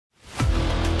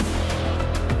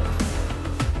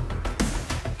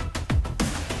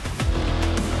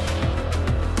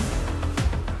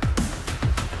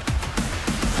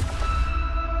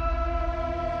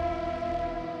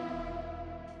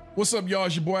What's up, y'all?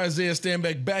 It's your boy Isaiah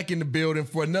Stanback back in the building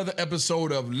for another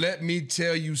episode of Let Me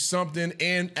Tell You Something.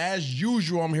 And as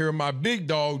usual, I'm here with my big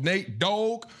dog, Nate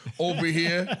Dog, over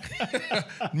here,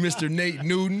 Mr. Nate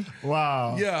Newton.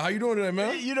 Wow. Yeah, how you doing today,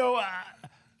 man? You know,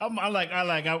 I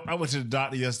went to the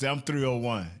doctor yesterday. I'm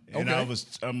 301, and Okay.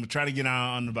 I'm trying to get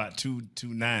on about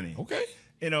 290. Okay.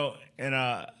 You know,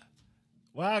 and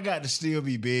well, I got to still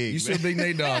be big. You still big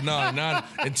Nate Dog? No, not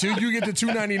until you get to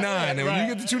 299. And when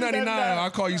you get to 299,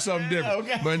 I'll call you something different.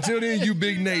 Okay. But until then, you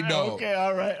big Nate Dog. Okay,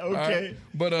 all right, okay.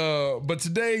 All right? But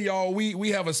today, y'all, we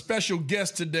have a special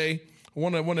guest today.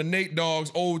 One of Nate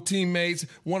Dogg's old teammates,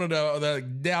 one of the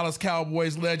Dallas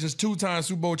Cowboys legends, two-time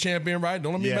Super Bowl champion, right?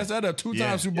 Don't let me mess that up.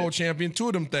 Two-time Super Bowl champion, two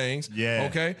of them things. Yeah.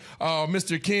 Okay.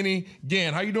 Mr. Kenny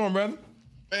Gant, how you doing, brother?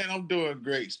 Man, I'm doing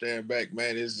great. Stand back,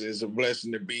 man. It's a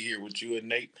blessing to be here with you and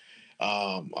Nate.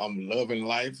 I'm loving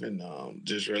life and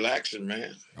just relaxing,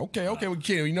 man. Okay. Well,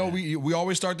 Kenny, you know we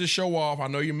always start this show off. I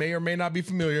know you may or may not be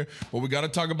familiar, but we got to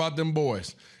talk about them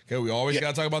boys. Okay, we always got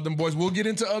to talk about them boys. We'll get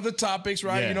into other topics,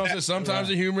 right? Yeah. You know, so sometimes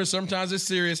it's humorous, sometimes it's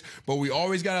serious, but we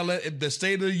always got to let the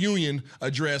State of the Union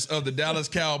address of the Dallas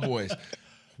Cowboys.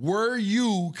 Were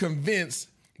you convinced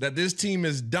that this team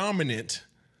is dominant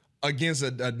against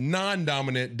a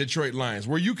non-dominant Detroit Lions?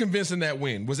 Were you convinced in that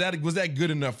win? Was that good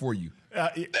enough for you?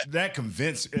 That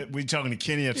convinced. We talking to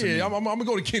Kenny or to me? Yeah, I'm gonna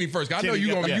go to Kenny first. I know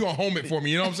you gonna home it for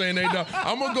me. You know what I'm saying, Nate?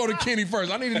 I'm gonna go to Kenny first.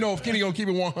 I need to know if Kenny gonna keep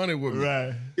it 100 with me.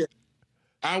 Right.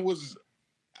 I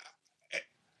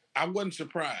wasn't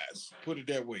surprised, put it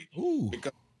that way. Ooh.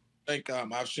 Because I think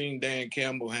I've seen Dan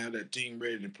Campbell have that team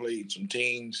ready to play some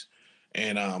teams,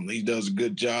 and he does a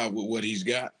good job with what he's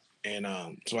got. And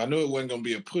so I knew it wasn't going to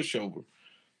be a pushover,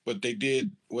 but they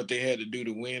did what they had to do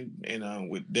to win. And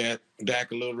with Dak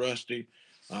a little rusty,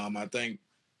 I think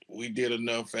we did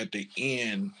enough at the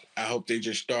end. I hope they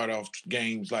just start off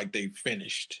games like they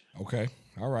finished. Okay.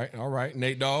 All right.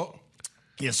 Nate Dogg.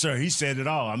 Yes, sir. He said it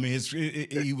all. I mean,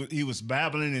 he was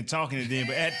babbling and talking to them,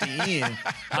 but at the end,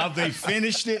 how they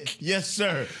finished it, yes,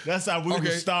 sir. That's how we will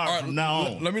start from now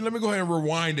on. Let me go ahead and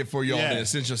rewind it for y'all then,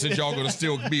 since y'all gonna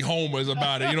still be homers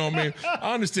about it. You know what I mean?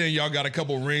 I understand y'all got a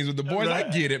couple rings with the boys. Right. I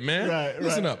get it, man. Right,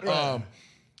 Listen right, up. right.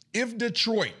 If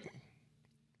Detroit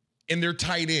and their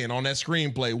tight end on that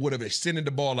screenplay would have extended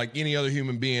the ball like any other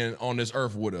human being on this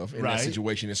earth would have in that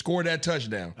situation and scored that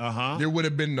touchdown, there would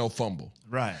have been no fumble.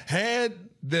 Right. Had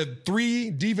the three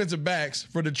defensive backs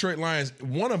for Detroit Lions,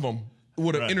 one of them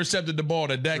would have intercepted the ball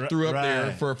that Dak threw up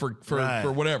there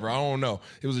for whatever. I don't know.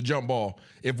 It was a jump ball.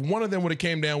 If one of them would have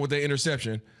came down with the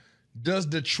interception, does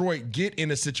Detroit get in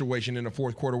a situation in the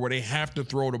fourth quarter where they have to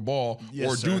throw the ball,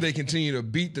 or do they continue to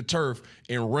beat the turf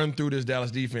and run through this Dallas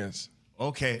defense?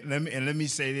 Okay, let me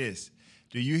say this.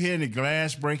 Do you hear any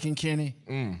glass breaking, Kenny?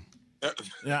 Now,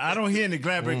 I don't hear any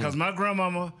glass breaking because my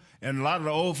grandmama and a lot of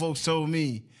the old folks told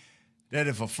me that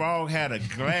if a frog had a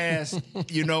glass,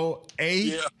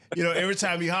 every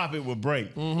time he hop, it would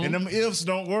break. And them ifs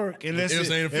don't work unless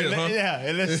ifs ain't a fit, huh? Yeah,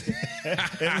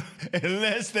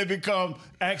 unless they become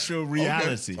actual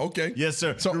reality. Okay. Yes,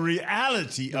 sir. So the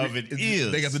reality of it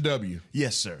is they got the W.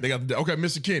 Yes, sir. They got the okay,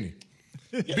 Mr. Kenny.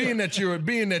 Being that you're a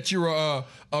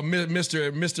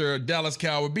Mr. Dallas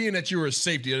Cowboy, being that you're a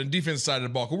safety on the defensive side of the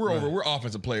ball, 'cause we're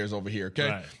offensive players over here, okay?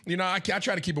 Right. You know, I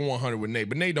try to keep it 100 with Nate,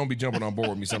 but Nate don't be jumping on board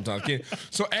with me sometimes.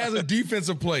 So as a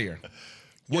defensive player,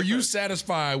 were you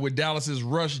satisfied with Dallas's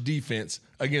rush defense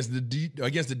against the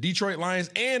Detroit Lions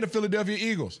and the Philadelphia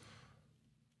Eagles?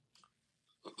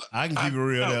 I can keep it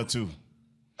real there too.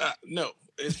 No,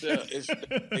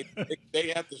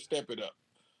 they have to step it up.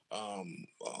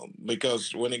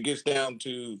 Because when it gets down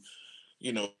to,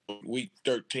 week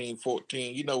 13,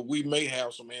 14, we may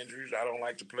have some injuries. I don't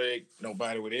like to plague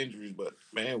nobody with injuries, but,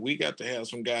 man, we got to have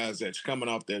some guys that's coming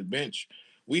off that bench.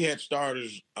 We had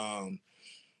starters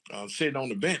sitting on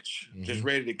the bench, just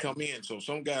ready to come in. So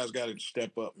some guys got to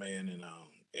step up, man,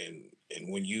 and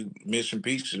when you missing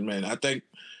pieces, man, I think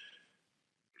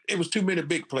it was too many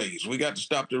big plays. We got to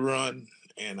stop the run,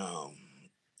 and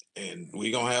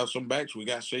we're going to have some backs. We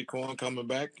got Saquon coming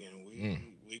back, and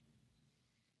we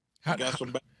got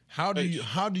some backs. How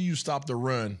do you stop the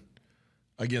run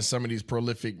against some of these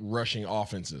prolific rushing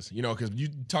offenses? Because you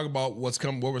talk about what's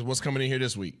coming in here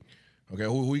this week. Okay,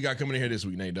 who you got coming in here this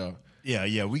week, Nate Dogg?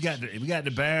 Yeah, we got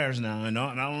the Bears now, and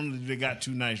not only do they got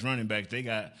two nice running backs, they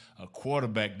got a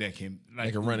quarterback that can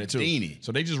run it too. Dini.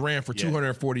 So they just ran for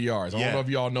 240 yards. I don't know if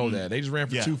y'all know that. They just ran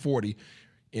for 240.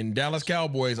 In Dallas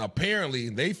Cowboys, apparently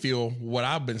they feel what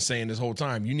I've been saying this whole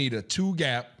time. You need a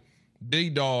two-gap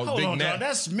Big dog, Hold big on, dog.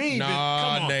 That's me. Nah,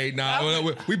 come on. Nate,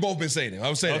 nah. We both been saying it.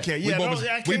 I'm saying okay, that. yeah,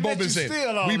 We both been saying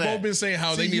it. We both been saying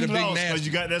how they need a big nasty. Because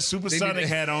you got that supersonic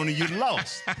hat on and you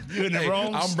lost. You're in the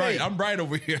wrong state. I'm right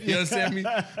over here. You understand me?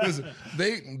 Listen,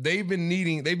 they've been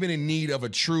in need of a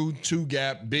true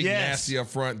two-gap, big nasty up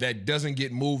front that doesn't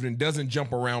get moved and doesn't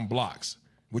jump around blocks.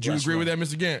 Would you agree with that,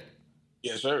 Mr. Gant?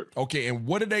 Yes, sir. Okay, and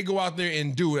what did they go out there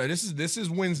and do? This is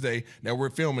Wednesday that we're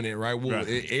filming it, right?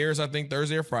 It airs, I think,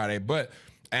 Thursday or Friday. But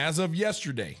as of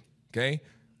yesterday, okay,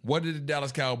 what did the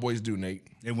Dallas Cowboys do, Nate?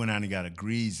 They went out and got a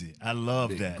greasy. I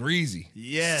love that. Greasy.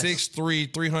 Yes.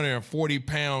 6'3",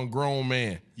 340-pound grown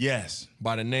man. Yes.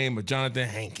 By the name of Jonathan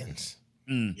Hankins.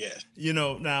 Yes. You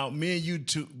know, now, me and you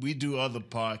two, we do other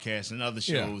podcasts and other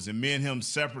shows, and me and him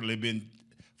separately been,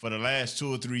 for the last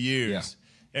 2 or 3 years,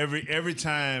 every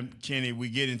time, Kenny, we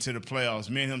get into the playoffs,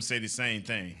 me and him say the same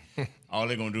thing. All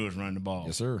they're going to do is run the ball.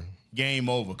 Yes, sir. Game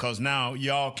over, because now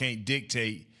y'all can't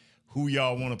dictate who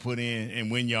y'all want to put in and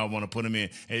when y'all want to put them in.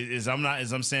 As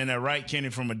I'm saying that right, Kenny,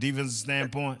 from a defensive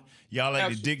standpoint, y'all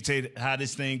like to dictate how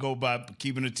this thing go by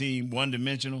keeping the team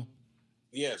one-dimensional?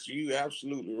 Yes, you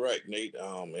absolutely right, Nate.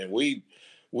 And we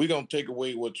gonna take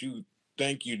away what you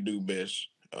think you do best.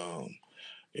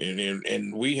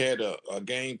 And we had a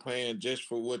game plan just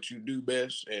for what you do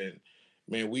best. And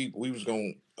man, we was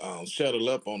gonna settle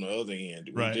up on the other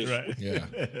end.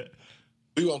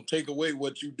 We gonna take away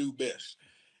what you do best,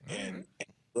 and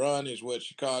run is what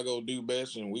Chicago do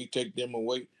best, and we take them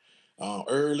away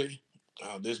early.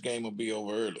 This game will be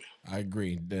over early. I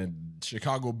agree. The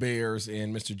Chicago Bears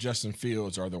and Mr. Justin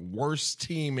Fields are the worst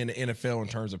team in the NFL in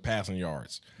terms of passing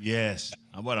yards. Yes,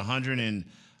 about 100 and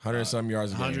some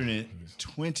yards a game.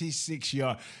 126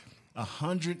 yards.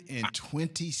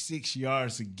 126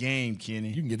 yards a game, Kenny.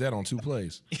 You can get that on 2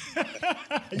 plays.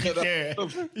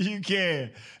 You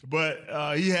can.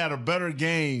 But he had a better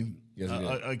game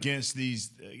against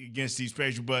these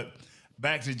Patriots. But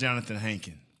back to Jonathan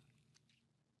Hankins.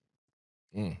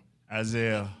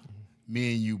 Isaiah,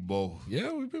 me and you both.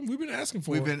 Yeah, we've been asking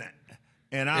for it.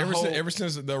 And ever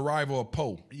since the arrival of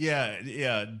Poe.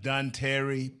 Yeah, Don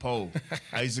Terry Poe.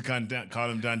 I used to call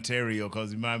him Don Terrio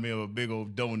because he reminded me of a big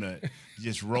old donut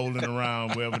just rolling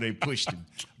around wherever they pushed him.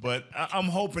 But I'm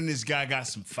hoping this guy got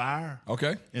some fire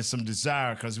and some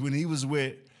desire, because when he was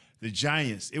with the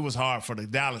Giants, it was hard for the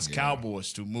Dallas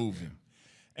Cowboys to move him.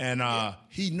 And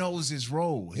he knows his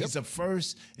role. He's a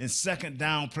first and second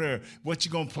down player. What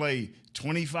you gonna play?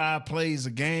 25 plays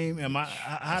a game?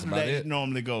 How does that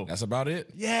normally go? That's about it.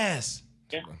 Yes.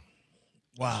 Yeah.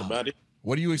 Wow. That's about it.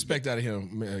 What do you expect out of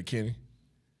him, Kenny?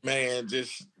 Man,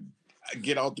 just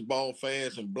get off the ball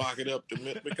fast and block it up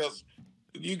because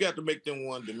you got to make them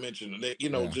one-dimensional.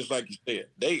 Just like you said,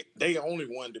 they only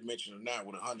one-dimensional now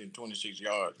with 126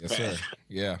 yards. Yes, sir.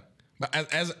 Yeah.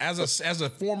 But as a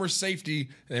former safety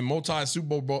and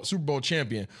multi-Super Bowl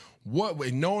champion,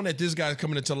 knowing that this guy's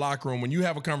coming into the locker room, when you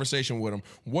have a conversation with him,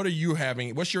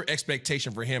 what's your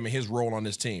expectation for him and his role on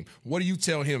this team? What do you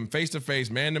tell him face to face,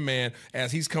 man to man,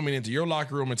 as he's coming into your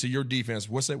locker room, into your defense?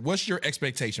 What's your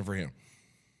expectation for him?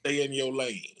 Stay in your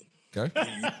lane. Okay.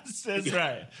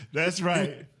 That's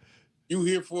right. You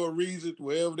here for a reason.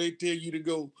 Wherever they tell you to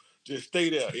go, just stay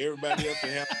there. Everybody else can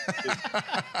have.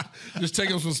 Just take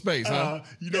him some space, huh?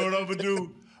 You know what I'm gonna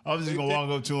do? I'm just gonna walk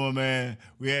up to him, man.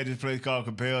 We had this place called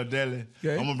Compel Deli.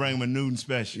 Okay. I'm gonna bring him a Newton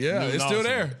special. Yeah, Newton it's still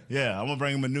there. Yeah, I'm gonna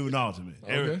bring him a Newton Ultimate.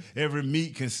 Every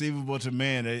meat conceivable to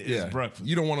man is breakfast.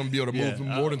 You don't want him to be able to move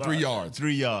more than 3 yards.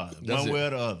 3 yards, one way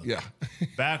or the other. Yeah,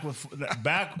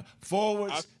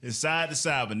 forwards and side to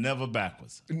side, but never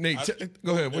backwards. Nate,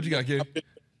 go ahead. What you got, kid?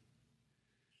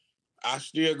 I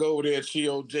still go over there at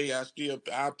COJ.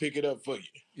 I'll pick it up for you.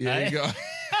 Yeah, there you go.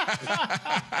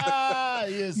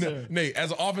 Yes, sir. Nate, as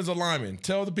an offensive lineman,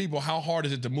 tell the people how hard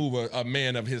is it to move a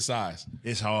man of his size?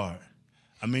 It's hard.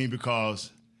 I mean, because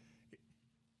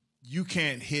you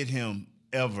can't hit him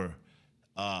ever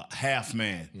half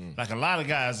man. Like a lot of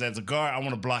guys, as a guard, I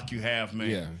want to block you half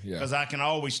man. Yeah. Because I can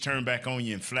always turn back on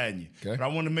you and flatten you. Okay. But I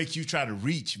want to make you try to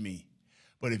reach me.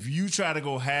 But if you try to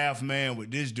go half man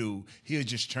with this dude, he'll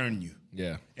just turn you.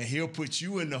 Yeah. And he'll put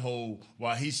you in the hole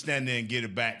while he's standing there and get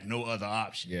it back. No other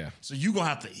option. Yeah. So you're going to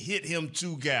have to hit him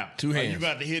 2 gap. 2 hands. You're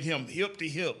going to have to hit him hip to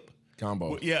hip.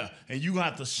 Combo. Yeah. And you're going to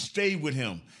have to stay with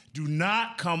him. Do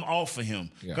not come off of him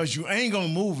because you ain't going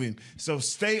to move him. So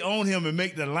stay on him and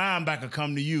make the linebacker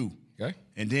come to you. Okay.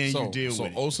 And then you deal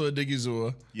with it. So Osa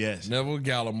Odigizua. Yes. Neville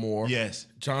Gallimore. Yes.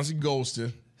 Chauncey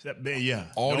Golston. Yeah.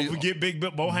 Don't forget Big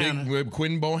Bohanna.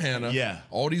 Quentin Bohanna. Yeah.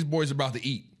 All these boys are about to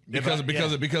eat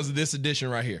because of this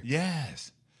edition right here.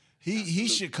 Yes. He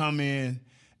should come in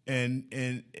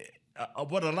and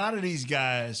what a lot of these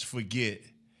guys forget,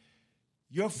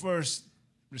 your first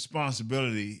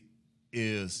responsibility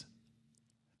is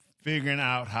figuring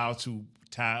out how to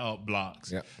tie up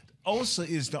blocks. Yep. Osa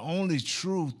is the only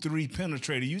true 3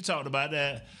 penetrator. You talked about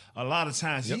that a lot of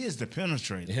times. Yep. He is the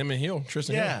penetrator. Him and Hill,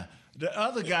 Tristan Hill. Yeah. The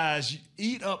other guys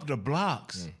eat up the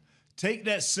blocks. Take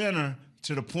that center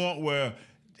to the point where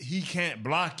he can't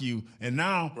block you, and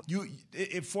now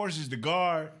it forces the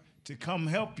guard to come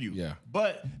help you. Yeah.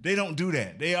 But they don't do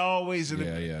that. They always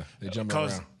they jump around.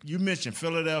 Because you mentioned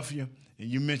Philadelphia and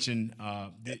you mentioned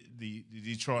the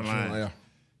Detroit Lions. Yeah.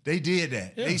 They did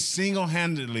that. Yeah. They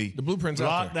single-handedly the blueprints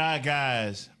blocked our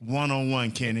guys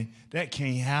one-on-one, Kenny. That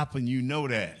can't happen. You know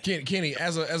that. Kenny,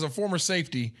 as a former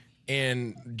safety,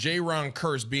 and J-Ron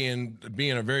Curse being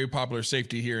a very popular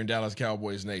safety here in Dallas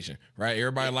Cowboys Nation, right?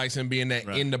 Everybody likes him being that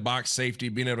in-the-box safety,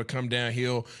 being able to come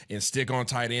downhill and stick on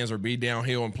tight ends or be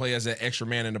downhill and play as that extra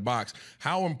man in the box.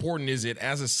 How important is it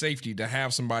as a safety to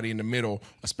have somebody in the middle,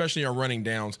 especially on running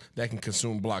downs, that can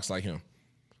consume blocks like him?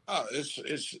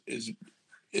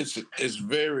 It's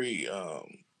very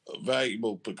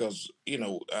valuable because,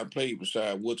 I played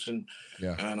beside Woodson.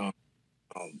 Yeah. And a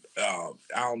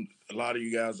lot of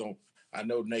you guys don't. I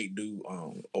know Nate do.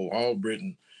 Or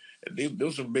Albritton.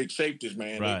 Those are big safeties,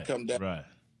 man. Right, they come down,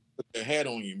 put their hat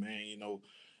on you, man.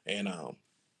 And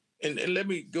let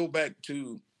me go back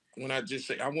to when I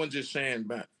wasn't just saying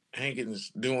about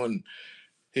Hankins doing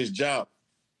his job.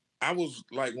 I was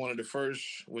like one of the first,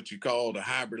 what you call the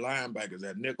hybrid linebackers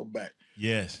at nickelback.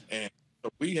 Yes. And so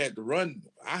we had to run.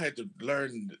 I had to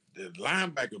learn the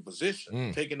linebacker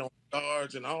position, taking on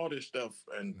guards and all this stuff,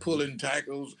 and pulling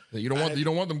tackles. You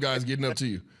don't want them guys getting up to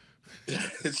you.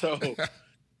 So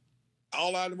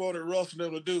all I wanted Russell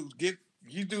them to do is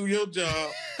you do your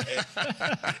job,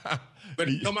 but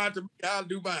come out to me, I'll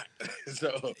do mine.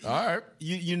 So all right,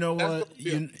 you know what?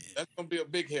 That's gonna be a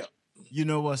big help. You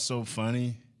know what's so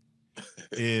funny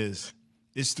is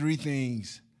it's 3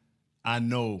 things I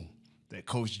know that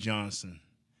Coach Johnson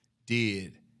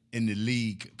did in the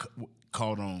league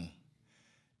caught on.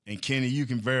 And Kenny, you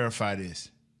can verify this.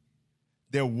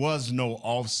 There was no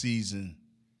off-season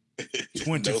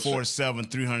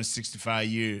 24/7,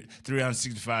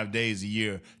 365 days a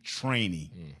year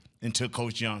training until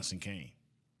Coach Johnson came.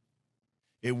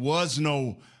 It was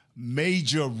no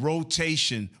major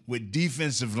rotation with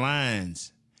defensive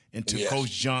lines until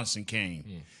Coach Johnson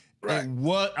came. Right. And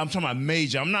what I'm talking about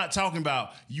major. I'm not talking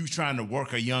about you trying to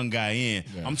work a young guy in.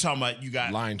 Yeah. I'm talking about you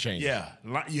got line change. Yeah,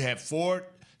 you had 4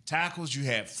 tackles, you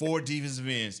had 4 defensive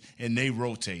ends, and they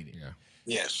rotated. Yeah.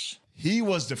 Yes. He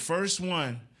was the first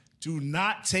one to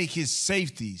not take his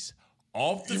safeties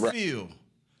off the field.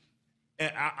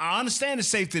 And I understand the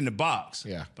safety in the box.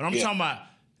 Yeah. But I'm talking about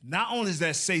not only is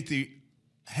that safety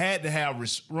had to have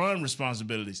run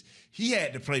responsibilities, he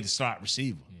had to play the slot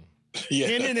receiver.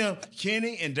 Yeah.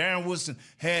 Kenny and Darren Woodson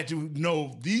had to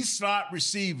know these slot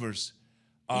receivers'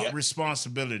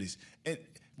 responsibilities. And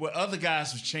where other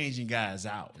guys was changing guys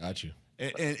out. Got you.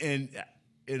 And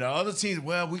the other teams,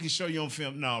 well, we can show you on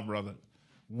film. No, brother.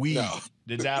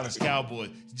 The Dallas Cowboys,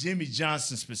 Jimmy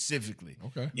Johnson specifically,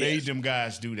 made them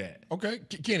guys do that. Okay.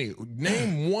 Kenny,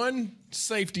 name one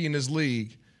safety in this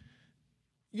league.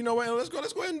 You know what? Let's go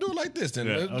ahead and do it like this then.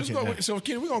 So,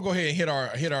 Kenny, we're gonna go ahead and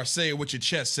hit our say it with your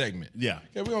chest segment. Yeah.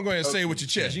 We're gonna go ahead and say it with your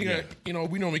chest. You got,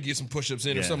 we normally get some push-ups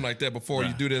in or something like that before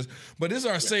you do this. But this is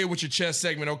our say it with your chest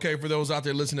segment. Okay, for those out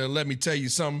there listening, let me tell you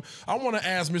something. I want to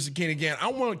ask Mr. Kenny Gant. I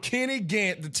want Kenny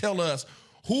Gant to tell us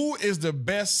who is the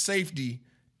best safety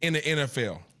in the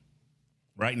NFL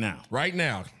right now. Right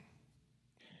now.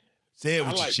 Say it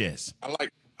with your chest.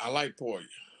 I like Poyer.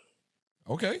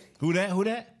 Okay. Who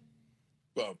that?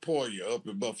 Poyer up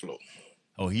in Buffalo.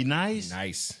 Oh, he nice?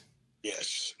 Nice.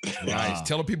 Yes. Nice.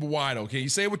 Tell the people why, though. Can you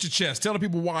say it with your chest? Tell the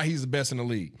people why he's the best in the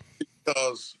league.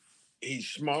 Because he's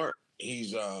smart.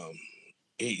 He's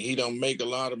he don't make a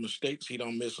lot of mistakes. He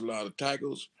don't miss a lot of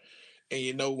tackles.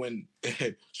 And when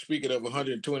speaking of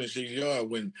 126 yards,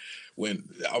 when I'm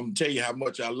gonna tell you how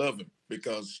much I love him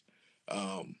because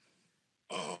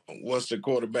what's the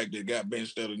quarterback that got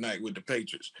benched the other night with the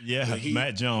Patriots? Yeah,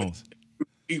 Mac Jones.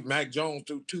 Mac Jones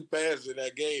threw 2 passes in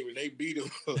that game and they beat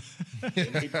him.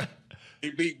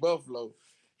 He beat Buffalo.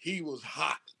 He was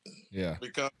hot. Yeah.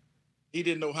 Because he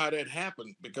didn't know how that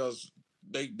happened because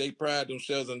they pride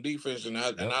themselves on defense and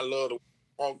I love the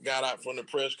Walk got out from the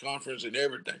press conference and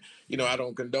everything. I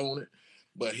don't condone it,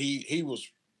 but he was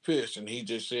pissed and he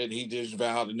just said he just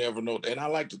vowed to never know. And I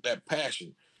liked that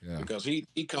passion because he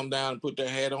come down and put that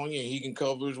hat on you and he can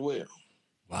cover as well.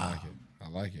 Wow. I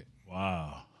like it.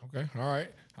 Wow. Okay. All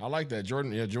right. I like that.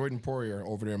 Jordan Poirier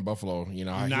over there in Buffalo. You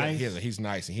know, nice. He's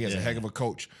nice, and he has a heck of a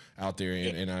coach out there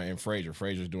in Frazier.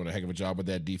 Frazier's doing a heck of a job with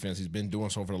that defense. He's been doing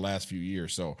so for the last few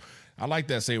years. So I like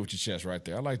that. Say it with your chest right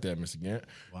there. I like that, Mr. Gant.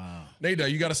 Wow. Nate,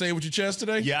 you got to say it with your chest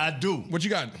today? Yeah, I do. What you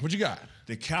got?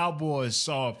 The Cowboys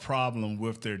saw a problem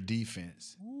with their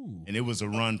defense, and it was a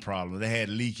run problem. They had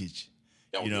leakage.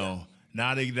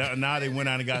 Now they went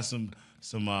out and got some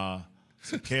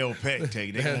Kale Peck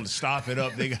take. They want to stop it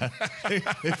up. They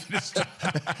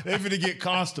finna get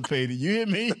constipated. You hear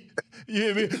me?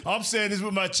 I'm saying this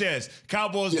with my chest.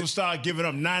 Cowboys gonna start giving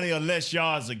up 90 or less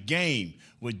yards a game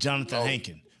with Jonathan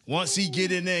Hankin. Once he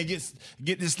get in there and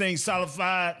get this thing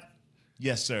solidified,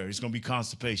 yes, sir. It's gonna be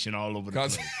constipation all over the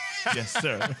place. Yes,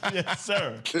 sir. Yes,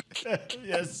 sir.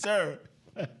 Yes, sir.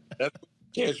 That's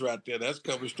chest right there. That's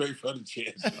coming straight from the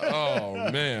chest.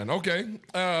 Oh man. Okay.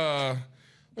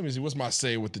 Let me see. What's my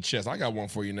say with the chest? I got one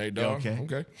for you, Nate, dog.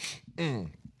 Okay.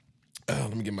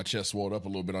 Let me get my chest swelled up a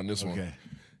little bit on this one. Okay.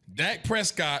 Dak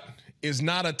Prescott is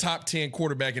not a top 10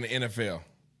 quarterback in the NFL.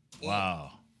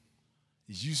 Wow.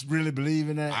 Did you really believe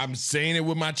in that? I'm saying it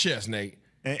with my chest, Nate.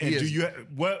 And do you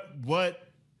what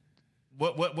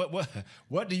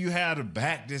do you have to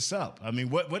back this up? I mean,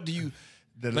 what do you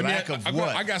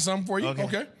I got something for you.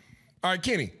 Okay. All right,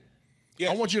 Kenny.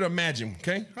 Yes. I want you to imagine,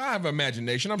 okay? I have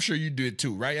imagination. I'm sure you do it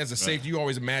too, right? As a safety, you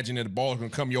always imagine that the ball is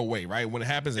going to come your way, right? When it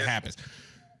happens, it happens.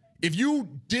 If you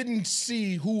didn't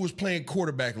see who was playing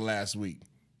quarterback last week,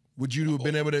 would you have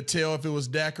been able to tell if it was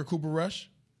Dak or Cooper Rush?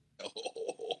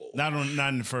 Not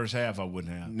in the first half, I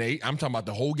wouldn't have. Nate, I'm talking about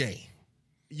the whole game.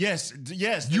 Yes.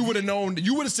 You would have known.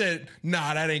 You would have said,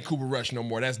 "Nah, that ain't Cooper Rush no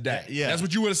more. That's Dak." Yeah, that's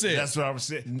what you would have said. That's what I was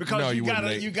saying. Because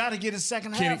you gotta get a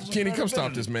second half. Kenny, come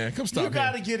stop this, man. Come stop. You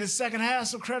gotta get a second half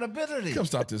some credibility. Come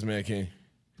stop this, man, Kenny.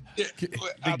 Yeah,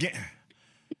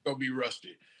 gonna be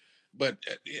rusty, but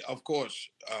of course,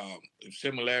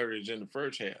 similarities in the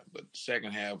first half, but the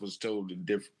second half was totally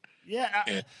different.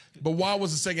 Yeah, but why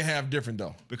was the second half different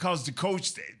though? Because the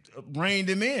coach reined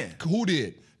him in. Who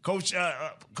did? Coach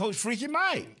Freaky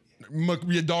Mike.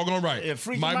 You're doggone right. Yeah,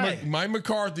 Freaky Mike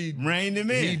McCarthy reined him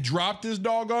in. He dropped his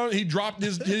doggone. He dropped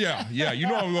his. Yeah. You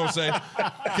know what I'm gonna say.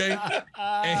 Okay.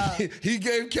 And he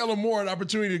gave Kellen Moore an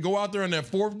opportunity to go out there on that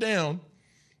fourth down.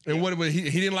 And what he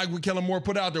didn't like what Kellen Moore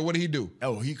put out there. What did he do?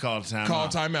 Oh, he called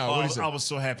timeout. What did he say? I was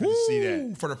so happy to see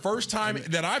that. For the first time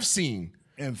that I've seen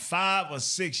in 5 or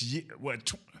 6 years.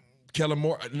 Kellen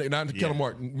Moore, not Kellen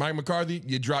Moore, Mike McCarthy,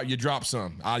 you dropped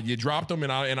some. You dropped them,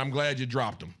 and I'm glad you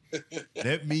dropped them.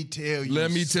 Let me tell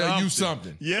you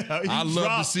something. Yeah, I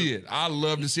love to see it. I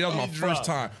love to see it. That was my first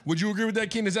time. Would you agree with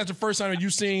that, Ken? Is that the first time that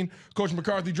you've seen Coach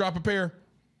McCarthy drop a pair?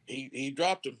 He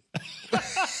dropped him.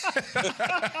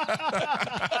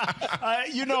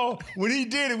 When he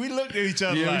did it, we looked at each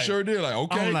other. Yeah, we sure did. Like,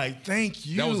 okay. I'm like, thank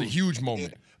you. That was a huge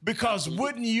moment. Because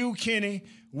wouldn't you, Kenny?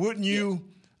 Wouldn't you?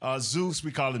 Zeus,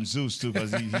 we call him Zeus too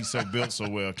because he's so built so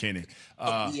well, Kenny.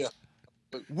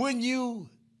 Wouldn't you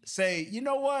say, you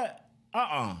know what?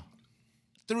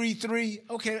 3-3.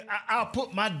 Okay, I'll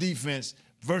put my defense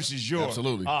versus your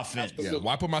offense. Absolutely. Yeah.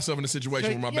 Why put myself in a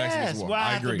situation where my back's against the wall? I agree.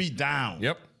 I have to be down.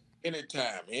 Yep.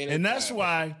 Anytime. And that's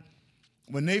why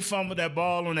when they fumbled that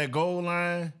ball on that goal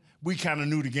line, we kind of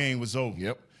knew the game was over.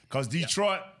 Yep. Because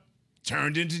Detroit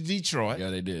turned into Detroit.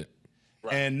 Yeah, they did.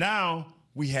 Right. And now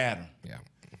we had them. Yeah.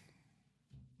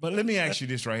 But let me ask you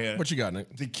this right here. What you got,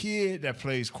 Nick? The kid that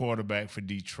plays quarterback for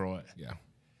Detroit. Yeah.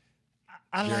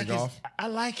 I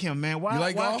like him, man.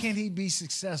 Why can't he be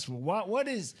successful? What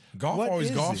is Golf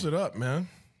always golfs it up, man.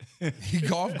 He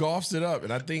golfs it up.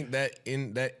 And I think that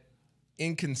in that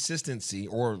inconsistency,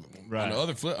 or on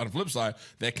the flip side,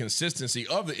 that consistency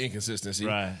of the inconsistency,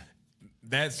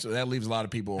 that leaves a lot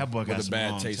of people with a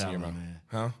bad taste in your mouth.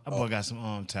 Huh? That boy got some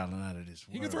arm talent out of this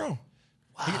world. He can throw.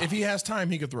 Wow. If he has time,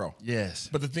 he can throw. Yes.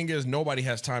 But the thing is, nobody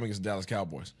has time against the Dallas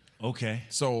Cowboys. Okay.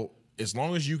 So as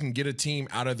long as you can get a team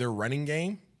out of their running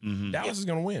game, Dallas is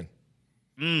going to win.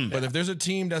 But if there's a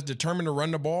team that's determined to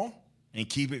run the ball and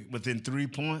keep it within 3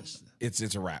 points,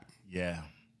 it's a wrap. Yeah.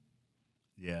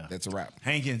 That's a wrap.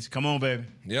 Hankins, come on, baby.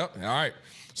 Yep. All right.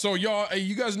 So y'all,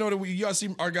 you guys know that you guys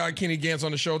see our guy Kenny Gant's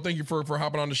on the show. Thank you for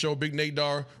hopping on the show. Big Nate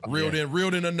Dar reeled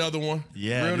in another one.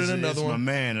 Yeah, reeled in another one. My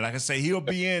man. Like I say, he'll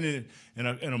be in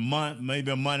a month,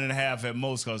 maybe a month and a half at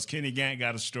most, because Kenny Gant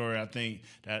got a story. I think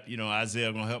that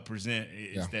Isaiah gonna help present.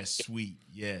 It's that sweet.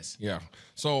 Yes. Yeah.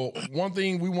 So one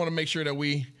thing we want to make sure that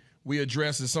we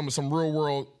address is some real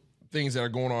world things that are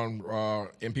going on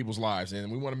in people's lives,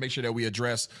 and we want to make sure that we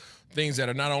address things that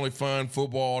are not only fun,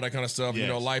 football, that kind of stuff,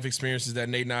 life experiences that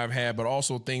Nate and I have had, but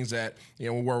also things that,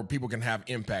 where people can have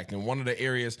impact. And one of the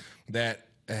areas that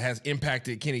has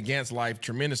impacted Kenny Gant's life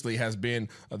tremendously has been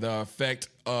the effect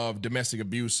of domestic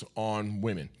abuse on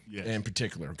women in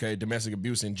particular. Okay, domestic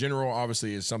abuse in general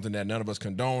obviously is something that none of us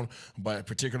condone, but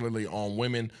particularly on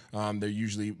women, they're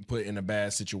usually put in a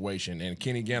bad situation. And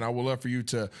Kenny Gant, I would love for you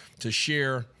to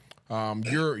share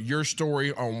your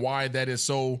story on why that is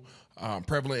so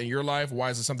prevalent in your life. Why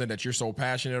is it something that you're so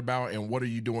passionate about, and what are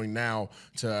you doing now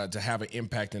to have an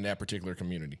impact in that particular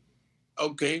community?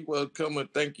 Okay, well,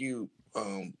 thank you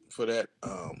for that.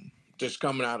 Just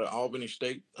coming out of Albany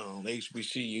State,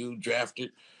 HBCU,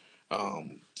 drafted,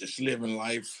 just living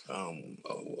life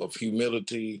of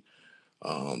humility.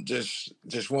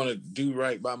 Just want to do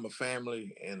right by my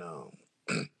family, and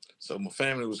so my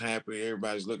family was happy.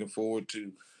 Everybody's looking forward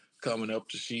to coming up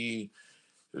to see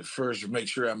first, make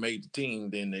sure I made the team.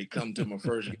 Then they come to my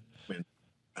first game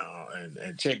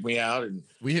and check me out. And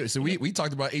we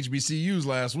talked about HBCUs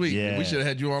last week. Yeah. We should have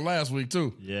had you on last week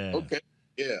too. Yeah. Okay.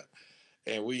 Yeah.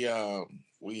 And we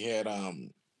had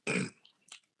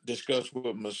discussed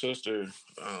with my sister.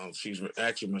 She's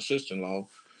actually my sister-in-law,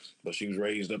 but she was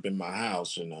raised up in my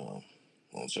house, and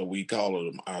so we call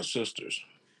her our sisters.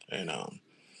 And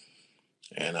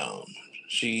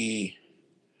she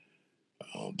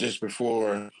just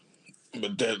before.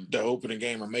 But the opening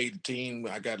game, I made the team.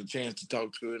 I got a chance to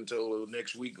talk to her until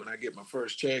next week when I get my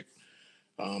first check.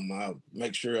 I'll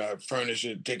make sure I furnish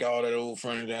it, take all that old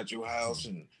furniture out your house,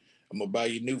 and I'm gonna buy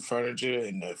you new furniture.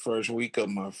 And the first week of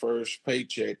my first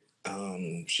paycheck,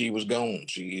 she was gone.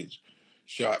 She is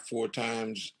shot 4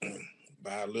 times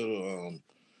by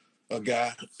a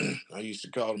guy. I used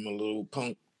to call him a little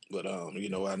punk, but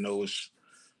I know it's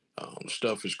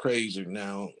stuff is crazy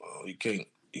now.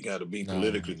 You got to be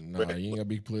politically correct. You ain't got to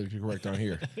be politically correct on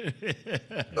here.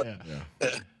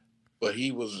 But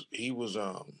he was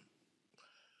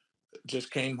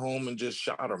just came home and just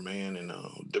shot her, man. And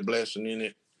the blessing in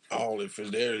it all, if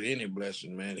there's any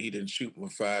blessing, man, he didn't shoot my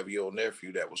 5-year-old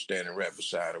nephew that was standing right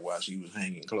beside her while she was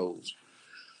hanging clothes.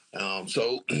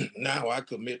 So now I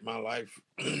commit my life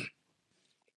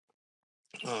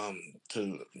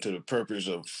to the purpose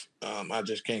of I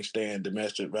just can't stand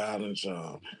domestic violence.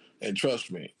 And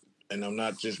trust me, and I'm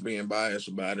not just being biased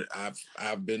about it.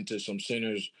 I've been to some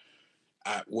centers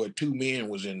where 2 men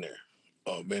was in there,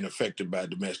 been affected by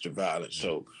domestic violence.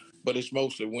 So, but it's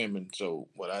mostly women. So,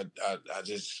 but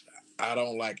I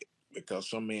don't like it because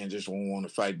some men just won't want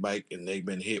to fight back, and they've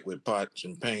been hit with pots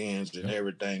and pans and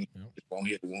everything. Just won't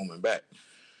hit the woman back.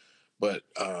 But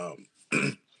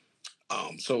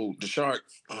so the Shark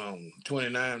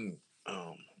 29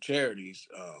 charities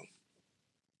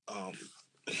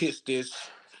hits this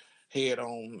head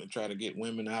on and try to get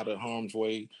women out of harm's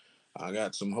way. I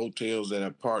got some hotels that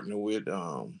I partner with,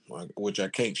 which I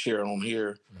can't share on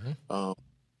here, and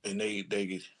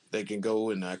they can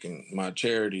go, and my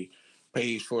charity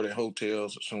pays for the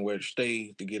hotels somewhere to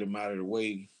stay to get them out of the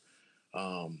way,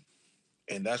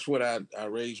 and that's what I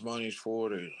raise monies for,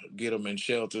 to get them in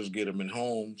shelters, get them in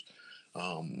homes.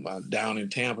 Down in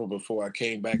Tampa, before I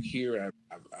came back here,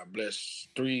 I blessed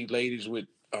 3 ladies with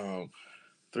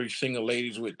 3 single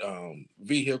ladies with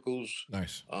vehicles.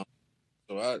 Nice.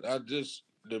 So I just,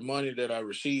 the money that I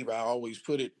receive, I always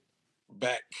put it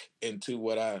back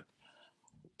into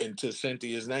into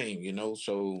Cynthia's name,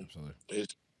 so Absolutely.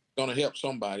 It's gonna help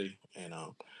somebody, and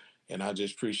I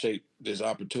just appreciate this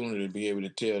opportunity to be able to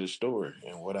tell the story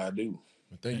and what I do.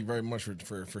 Thank you very much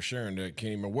for sharing that,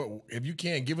 Kenny. What, if you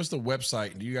can, give us the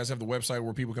website. Do you guys have the website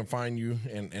where people can find you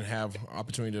and have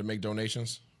opportunity to make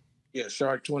donations? Yeah,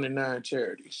 Shark 29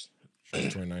 Charities.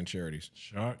 Shark 29 Charities.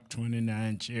 Shark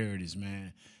 29 Charities,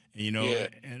 man. And,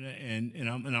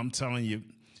 and I'm telling you,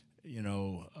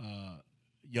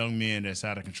 young men that's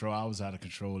out of control. I was out of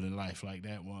control in life like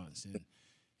that once, and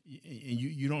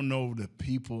you don't know the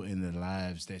people in the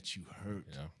lives that you hurt.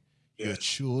 Yeah. Your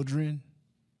children,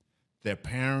 their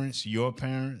parents, your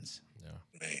parents,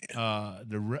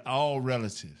 all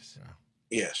relatives. Yeah.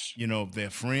 Yes. Their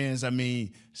friends. I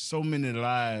mean, so many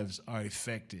lives are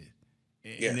affected.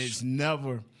 And it's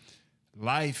never,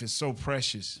 life is so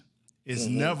precious. It's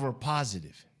never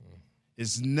positive.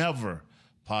 It's never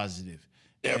positive.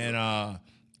 Never.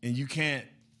 And you can't,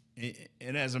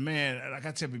 and as a man, like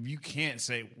I tell people, you can't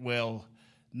say, well,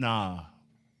 nah,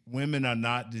 women are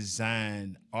not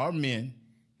designed, or men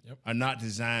are not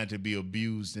designed to be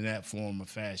abused in that form of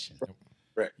fashion.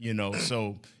 Right.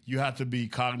 So you have to be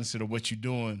cognizant of what you're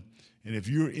doing. And if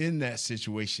you're in that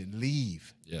situation,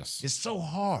 leave. Yes. It's so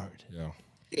hard. Yeah.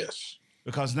 Yes.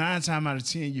 Because 9 times out of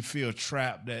 10, you feel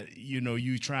trapped that,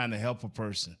 you're trying to help a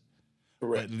person.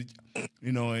 Correct. But,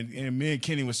 and me and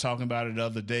Kenny was talking about it the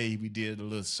other day. We did a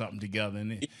little something together.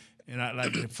 And And I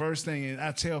like the first thing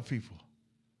I tell people,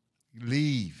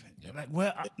 leave. They're like,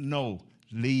 well, no,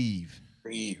 leave.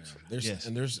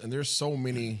 There's so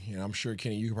many, and I'm sure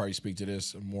Kenny, you could probably speak to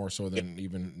this more so than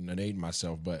even Nate and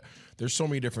myself, but there's so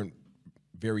many different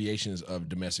variations of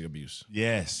domestic abuse.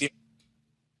 Yes.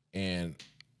 And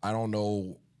I don't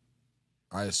know,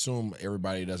 I assume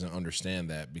everybody doesn't understand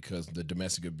that, because the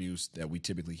domestic abuse that we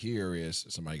typically hear is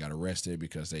somebody got arrested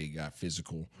because they got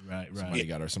physical. Right.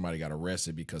 Somebody got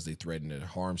arrested because they threatened to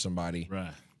harm somebody.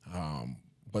 Right.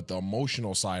 But the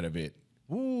emotional side of it,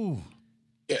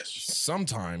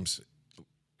 sometimes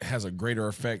has a greater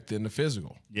effect than the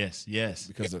physical. Yes.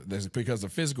 Because the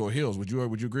physical heals. Would you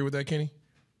agree with that, Kenny?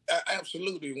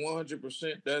 Absolutely,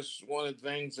 100%. That's one of the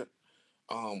things that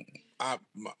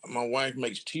my wife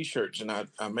makes T-shirts, and I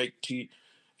make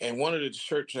and one of the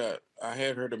shirts I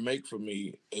had her to make for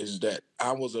me is that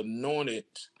I was anointed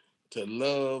to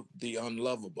love the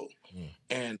unlovable.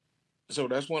 And so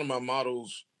that's one of my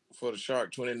mottos for the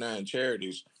Shark 29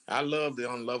 charities. I love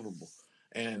the unlovable.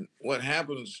 And what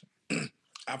happens,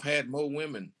 I've had more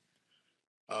women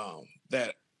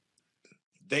that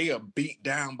they are beat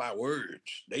down by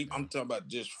words. I'm talking about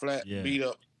just flat beat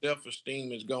up.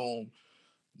 Self-esteem is gone.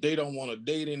 They don't want to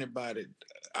date anybody.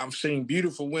 I've seen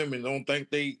beautiful women don't think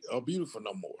they are beautiful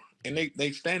no more. And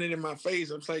they standing in my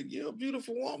face. I'm like, you're a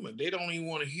beautiful woman. They don't even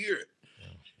want to hear it.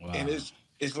 Wow. And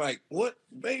it's like, what,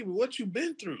 baby, what you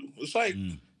been through? It's like,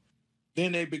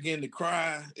 then they begin to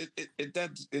cry.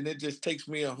 It just takes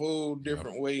me a whole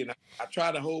different way. And I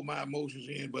try to hold my emotions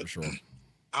in, but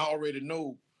I already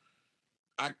know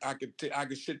I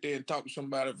could sit there and talk to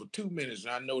somebody for 2 minutes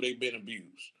and I know they've been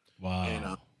abused.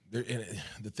 Wow. And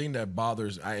the thing that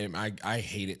bothers, I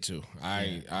hate it too.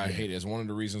 I hate it. It's one of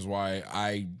the reasons why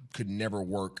I could never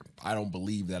work. I don't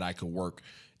believe that I could work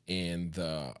in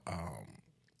the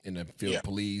field of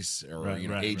police or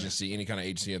agency, any kind of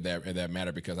agency of that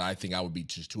matter, because I think I would be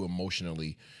just too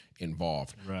emotionally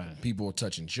involved. Right. People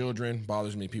touching children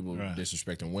bothers me. People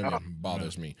disrespecting women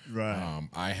bothers me. Right.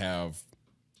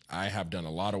 I have done a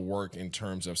lot of work in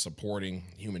terms of supporting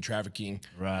human trafficking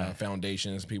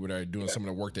foundations, people that are doing some of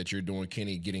the work that you're doing,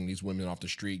 Kenny, getting these women off the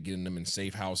street, getting them in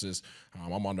safe houses.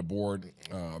 I'm on the board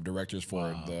of directors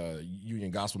for the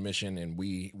Union Gospel Mission, and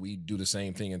we do the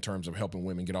same thing in terms of helping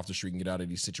women get off the street and get out of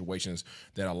these situations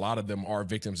that a lot of them are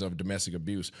victims of domestic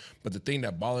abuse. But the thing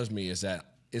that bothers me is that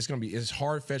it's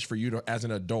hard fetched for you to, as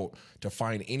an adult, to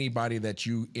find anybody that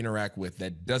you interact with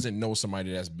that doesn't know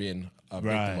somebody that's been a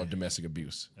victim of domestic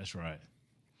abuse. That's right.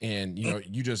 And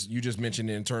you just mentioned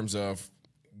it in terms of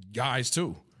guys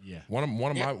too. Yeah. One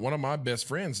of my best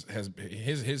friends has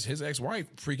his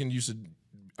ex-wife freaking used to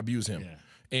abuse him.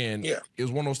 Yeah. And it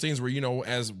was one of those things where,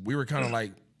 as we were kind of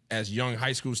like, as young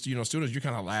high school students, you're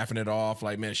kind of laughing it off,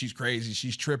 like, man, she's crazy,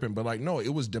 she's tripping. But like, no, it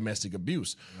was domestic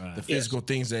abuse. Right. The physical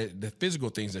things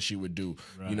that she would do,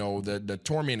 the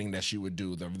tormenting that she would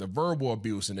do, the verbal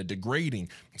abuse and the degrading.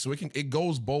 So it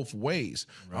goes both ways.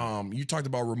 Right. You talked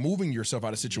about removing yourself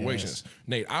out of situations. Yes.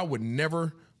 Nate, I would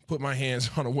never put my hands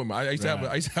on a woman. I used to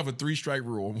have a 3-strike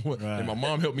rule, and my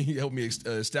mom helped me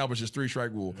establish this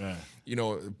 3-strike rule. Right.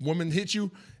 Woman hit you,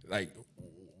 like,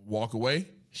 walk away.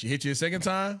 She hit you a second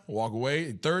time, walk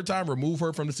away. Third time, remove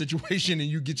her from the situation and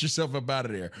you get yourself up out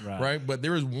of there, right? But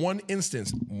there is one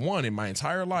instance, in my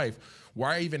entire life, where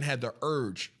I even had the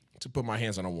urge to put my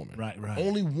hands on a woman. Right.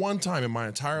 Only one time in my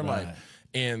entire life.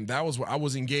 And that was when I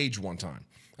was engaged one time.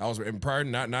 I was prior,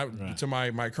 not to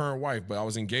my current wife, but I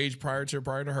was engaged prior to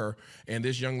her. And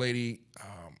this young lady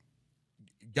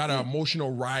got an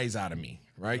emotional rise out of me,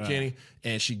 right, Kenny?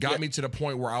 And she got me to the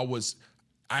point where I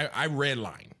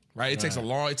redlined. Right, it takes a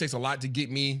lot to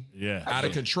get me out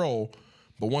of control,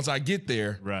 but once I get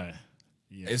there,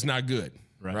 it's not good.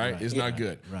 Right, it's not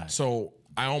good. Right. So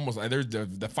I almost there's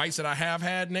the fights that I have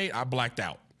had, Nate. I blacked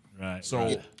out. Right.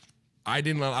 So I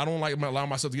don't like allow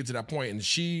myself to get to that point, and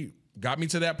she got me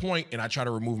to that point, and I try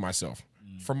to remove myself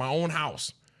from my own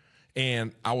house,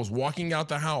 and I was walking out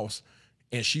the house,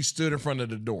 and she stood in front of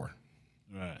the door.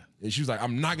 Right. And she was like,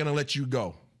 "I'm not gonna let you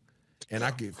go," and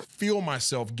I could feel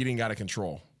myself getting out of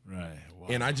control. Right. Wow.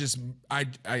 And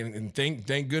and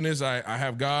thank goodness I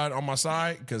have God on my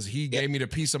side, because he gave me the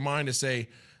peace of mind to say,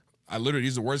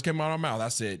 these are the words came out of my mouth. I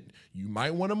said, you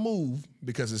might want to move,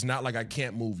 because it's not like I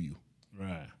can't move you.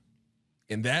 Right.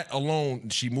 And that alone,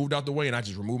 she moved out the way, and I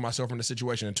just removed myself from the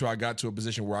situation until I got to a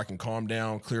position where I can calm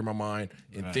down, clear my mind,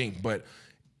 and think. But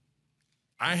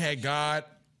I had God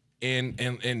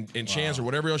and chance or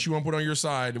whatever else you want to put on your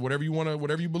side, whatever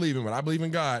you believe in, but I believe in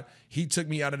God. He took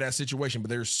me out of that situation. But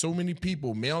there's so many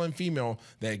people, male and female,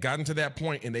 that got into that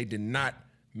point and they did not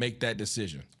make that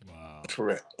decision. Wow.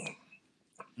 Correct.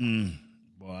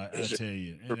 Boy, I tell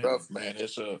you, it's rough, man.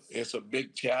 It's a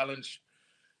big challenge,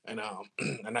 and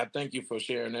and I thank you for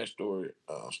sharing that story.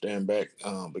 Stand back,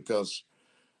 because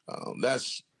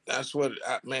that's what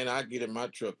I get in my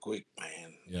truck quick,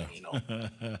 man. Yeah. You know,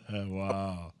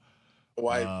 wow,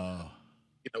 wife. wow.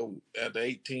 You know, after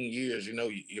 18 years, you know,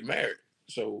 you're married.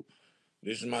 So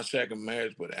this is my second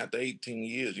marriage, but after 18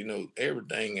 years, you know,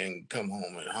 everything ain't come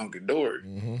home and hunky dory.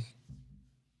 Mm-hmm.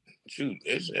 Shoot,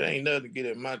 it ain't nothing to get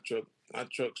in my truck. My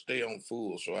truck stay on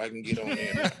full, so I can get on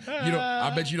there.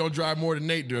 I bet you don't drive more than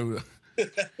Nate do.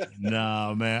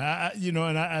 Nah, man.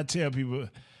 I tell people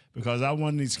because I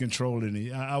wasn't these controlling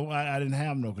it. I didn't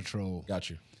have no control. Got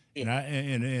you. Yeah.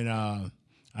 And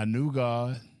I knew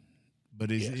God,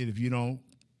 but if you don't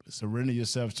surrender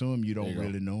yourself to Him, you don't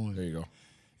really know Him. There you go.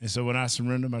 And so when I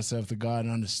surrendered myself to God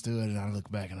and understood, and I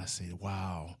look back and I say,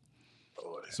 wow.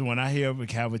 So when I have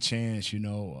a chance, you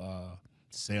know,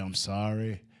 say I'm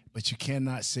sorry, but you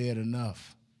cannot say it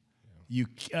enough.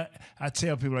 I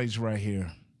tell people like this right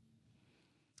here.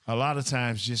 A lot of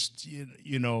times, just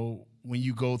you know, when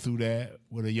you go through that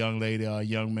with a young lady or a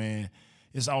young man,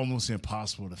 it's almost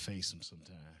impossible to face them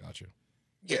sometimes. Got you.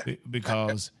 Yeah,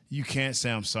 because you can't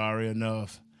say I'm sorry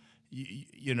enough.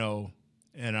 You know,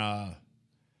 and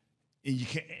you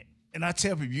can't. And I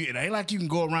tell people, it ain't like you can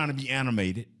go around and be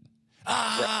animated.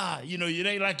 You know, it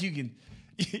ain't like you can,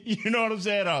 you know what I'm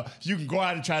saying? You can go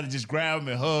out and try to just grab them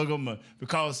and hug them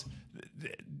because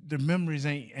the memories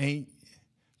ain't,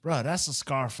 bro, that's a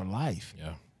scar for life.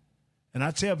 Yeah. And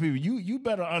I tell people, you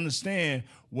better understand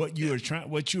what you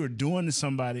are doing to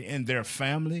somebody and their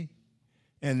family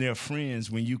and their friends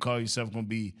when you call yourself going to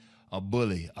be a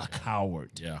bully, a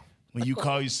coward. Yeah. When you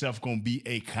call yourself going to be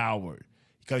a coward.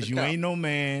 Because you ain't no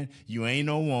man, you ain't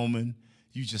no woman,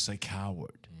 you just a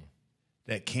coward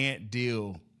that can't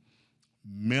deal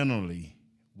mentally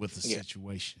with the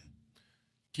situation.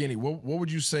 Kenny, what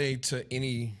would you say to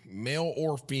any male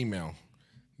or female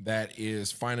that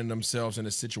is finding themselves in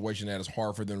a situation that is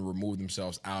hard for them to remove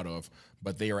themselves out of,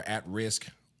 but they are at risk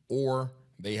or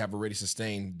they have already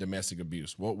sustained domestic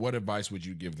abuse? What advice would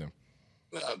you give them?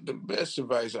 The best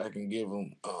advice I can give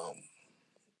them,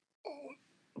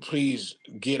 please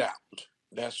get out.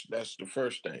 That's the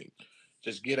first thing.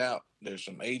 Just get out. There's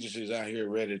some agencies out here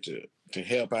ready to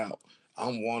help out.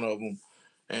 I'm one of them,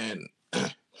 and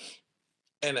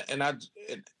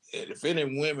if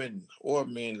any women or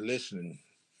men listening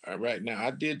right now, I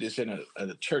did this in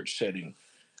a church setting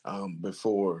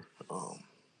before,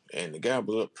 and the guy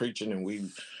was up preaching, and we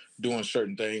doing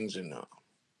certain things, and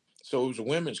so it was a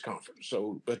women's conference.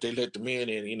 So, but they let the men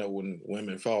in. You know, when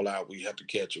women fall out, we have to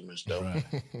catch them and stuff.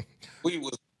 Right. We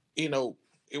was, you know,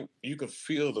 you can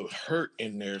feel the hurt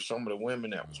in there. Some of the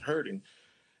women that was hurting,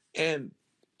 and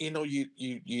you know, you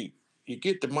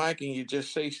get the mic and you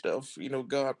just say stuff. You know,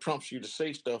 God prompts you to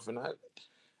say stuff, and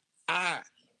I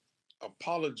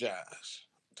apologize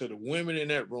to the women in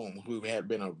that room who had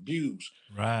been abused.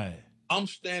 Right. I'm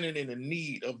standing in the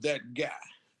need of that guy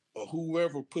or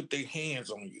whoever put their hands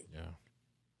on you. Yeah.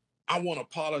 I want to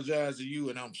apologize to you,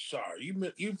 and I'm sorry.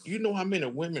 You know how many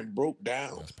women broke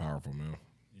down? That's powerful, man.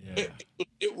 Yeah.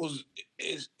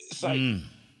 It's like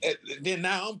then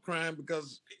now I'm crying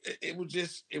because it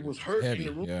was hurt Heavy, in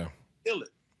the room. yeah. Feel it,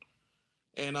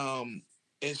 and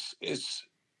it's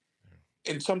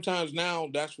and sometimes now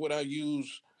that's what I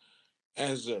use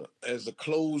as a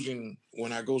closing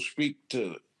when I go speak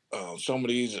to some of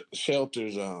these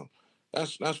shelters.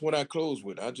 That's what I close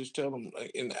with. I just tell them,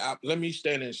 let me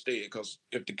stand instead, because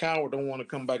if the coward don't want to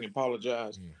come back and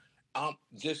apologize,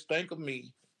 just think of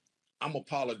me. I'm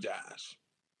apologize.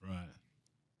 Right.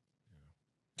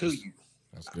 To you.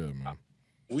 That's good, man.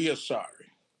 We are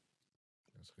sorry.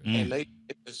 That's good.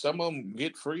 And some of them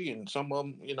get free, and some of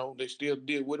them, you know, they still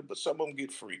deal with it, but some of them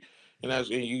get free. And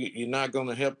you're not going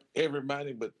to help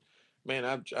everybody, but man,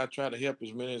 I try to help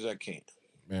as many as I can.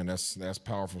 Man, that's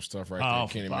powerful stuff right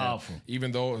Powerful, there, Kenny. powerful. Man.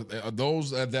 Even though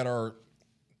those that are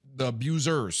the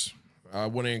abusers, I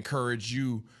want to encourage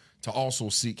you to also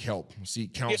seek help,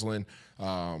 seek counseling,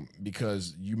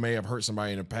 because you may have hurt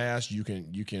somebody in the past. You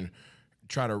can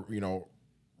try to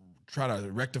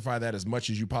rectify that as much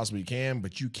as you possibly can,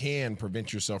 but you can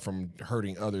prevent yourself from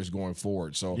hurting others going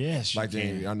forward. So, yes, I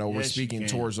know we're speaking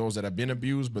towards those that have been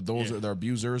abused, but those are the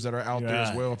abusers that are out there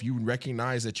as well. If you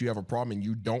recognize that you have a problem and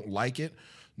you don't like it,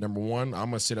 number one, I'm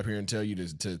gonna sit up here and tell you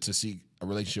to seek a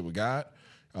relationship with God,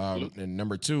 and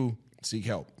number two, seek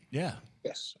help. Yeah.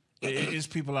 Yes. It's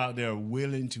people out there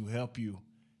willing to help you.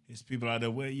 It's people out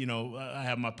there where, you know, I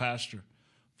have my pastor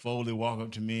Foley walk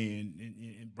up to me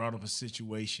and brought up a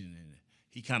situation, and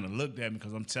he kind of looked at me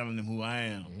because I'm telling him who I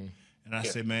am. Mm-hmm. And I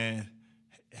said, man,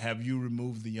 have you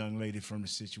removed the young lady from the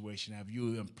situation? Have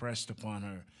you impressed upon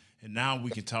her? And now we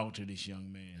can talk to this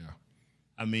young man. Yeah.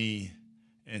 I mean,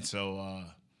 and so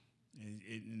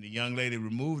and the young lady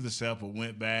removed herself but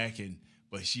went back,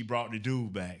 but she brought the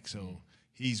dude back. So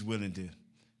he's willing to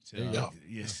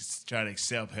try to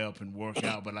accept help and work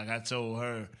out. But like I told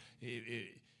her, I hear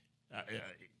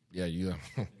you.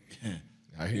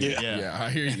 I hear you.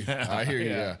 I hear you.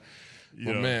 Yeah.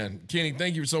 Well, man, Kenny,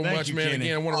 thank you so much, man. Kenny.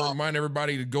 Again, I want to remind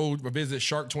everybody to go visit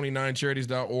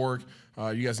shark29charities.org.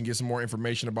 You guys can get some more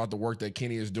information about the work that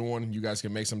Kenny is doing. You guys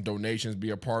can make some donations, be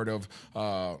a part of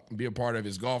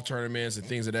his golf tournaments and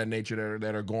things of that nature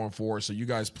that are going forward. So you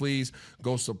guys, please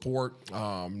go support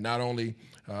not only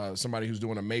somebody who's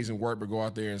doing amazing work, but go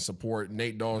out there and support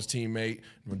Nate Dawes' teammate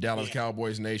from Dallas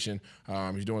Cowboys Nation.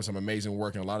 He's doing some amazing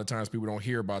work, and a lot of times people don't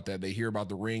hear about that. They hear about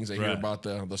the rings, they hear about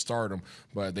the stardom,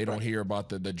 but they don't hear about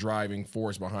the driving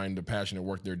force behind the passionate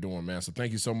work they're doing, man. So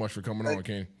thank you so much for coming on,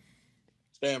 Kenny.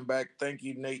 Stand back. Thank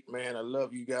you, Nate, man. I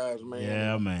love you guys, man.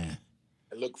 Yeah, man.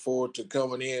 I look forward to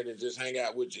coming in and just hang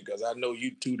out with you because I know you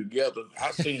two together.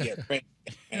 I seen that.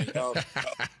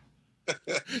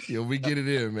 Yeah, we get it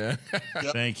in, man.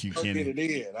 Thank you, Kenny. Get it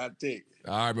in. I take it.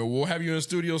 All right, man. We'll have you in the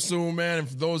studio soon, man. And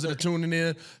for those that are tuning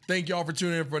in, thank y'all for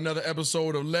tuning in for another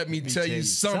episode of Let Me Tell You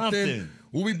Something.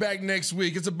 We'll be back next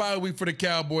week. It's a bye week for the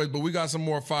Cowboys, but we got some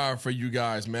more fire for you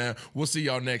guys, man. We'll see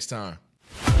y'all next time.